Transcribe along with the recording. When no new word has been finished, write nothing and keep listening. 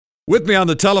With me on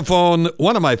the telephone,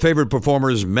 one of my favorite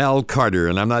performers, Mel Carter,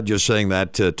 and I'm not just saying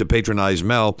that to patronize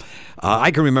Mel.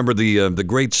 I can remember the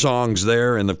great songs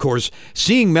there, and of course,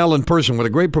 seeing Mel in person. What a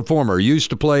great performer! Used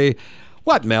to play,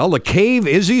 what, Mel? The Cave,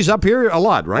 Izzy's up here a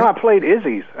lot, right? No, I played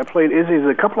Izzy's.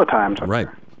 a couple of times. Right.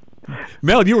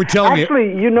 Mel, you were telling me...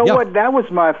 Actually, you know what? That was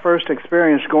my first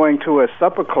experience going to a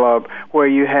supper club where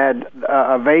you had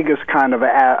a Vegas kind of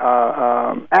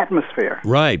atmosphere.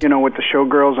 Right. You know, with the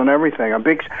showgirls and everything.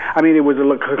 It was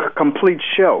a complete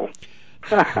show.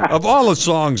 Of all the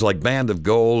songs like Band of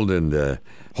Gold and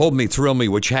Hold Me, Thrill Me,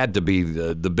 which had to be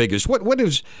the biggest, what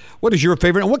is your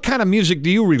favorite, and what kind of music do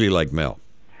you really like, Mel?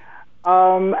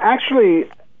 Actually,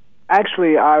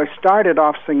 I started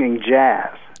off singing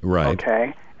jazz. Right.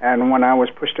 Okay. And when I was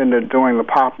pushed into doing the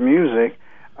pop music,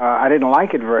 I didn't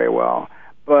like it very well.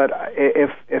 But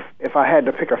if I had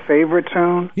to pick a favorite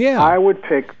tune, I would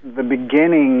pick the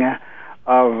beginning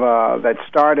of that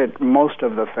started most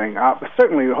of the thing.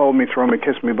 Certainly Hold Me, Thrill Me,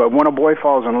 Kiss Me, but When a Boy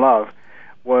Falls in Love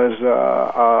was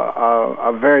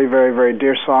a very, very, very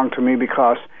dear song to me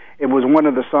because it was one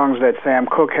of the songs that Sam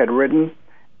Cooke had written,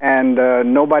 and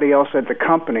nobody else at the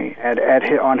company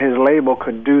on his label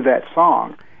could do that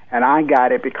song. And I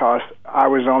got it because I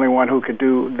was the only one who could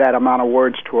do that amount of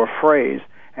words to a phrase,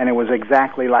 and it was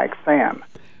exactly like Sam.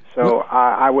 So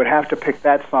I would have to pick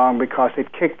that song because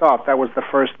it kicked off. That was the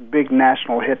first big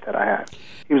national hit that I had.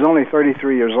 He was only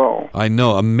 33 years old. I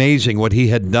know, amazing what he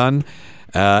had done.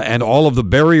 And all of the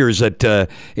barriers that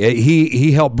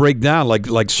he helped break down,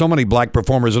 like so many black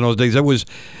performers in those days. That was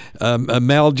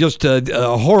Mel, just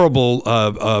a horrible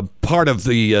part of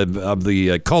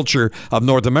the culture of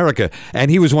North America, and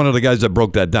he was one of the guys that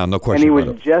broke that down. No question. And he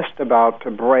about was just about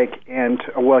to break into.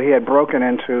 Well, he had broken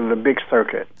into the big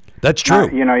circuit. That's true.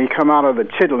 You come out of the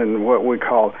Chitlin, what we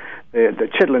call the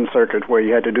Chitlin circuit, where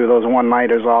you had to do those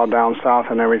one-nighters all down south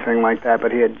and everything like that.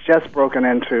 But he had just broken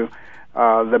into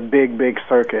the big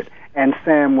circuit, and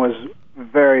Sam was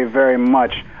very, very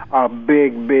much a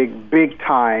big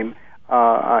time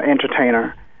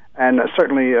entertainer, and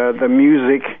certainly the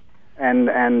music and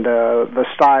the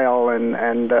style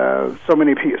and so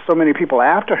many people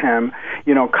after him,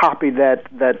 copied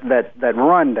that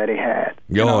run that he had.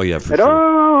 Oh yeah, for that, sure.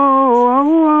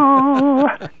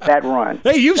 That run.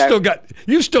 Hey, you've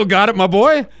still got it, my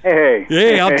boy.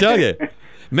 Hey, I'll tell you.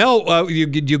 Mel, you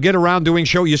get around doing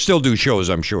shows? You still do shows,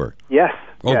 I'm sure. Yes.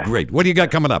 Oh, yes. Great. What do you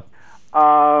got coming up?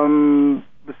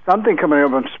 Something coming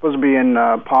up. I'm supposed to be in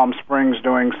Palm Springs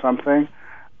doing something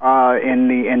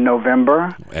in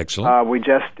November. Excellent. We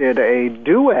just did a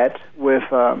duet with,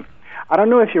 I don't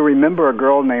know if you remember a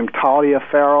girl named Talia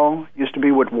Farrell, used to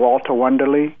be with Walter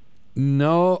Wonderly.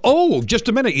 No. Oh, just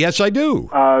a minute. Yes, I do.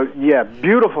 Yeah,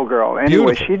 beautiful girl.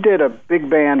 Anyway, Beautiful. She did a big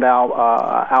band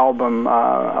album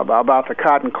about the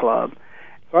Cotton Club.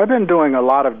 So I've been doing a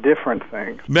lot of different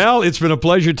things. Mel, it's been a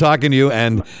pleasure talking to you,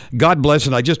 and God bless,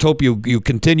 and I just hope you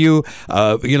continue,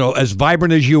 as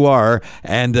vibrant as you are,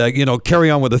 and, carry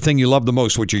on with the thing you love the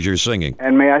most, which is your singing.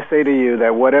 And may I say to you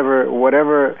that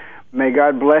whatever, may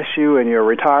God bless you in your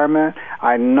retirement,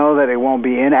 I know that it won't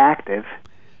be inactive.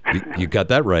 You got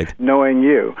that right. Knowing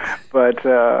you. But,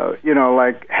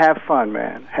 have fun,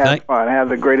 man. Have fun. Have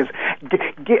the greatest.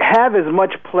 Have as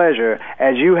much pleasure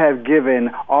as you have given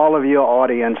all of your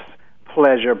audience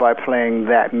pleasure by playing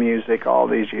that music all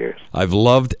these years. I've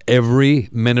loved every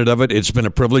minute of it. It's been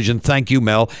a privilege, and thank you,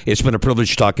 Mel. It's been a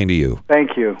privilege talking to you.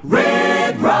 Thank you.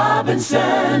 Red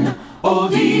Robinson,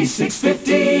 Oldie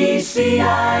 650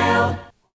 CIL.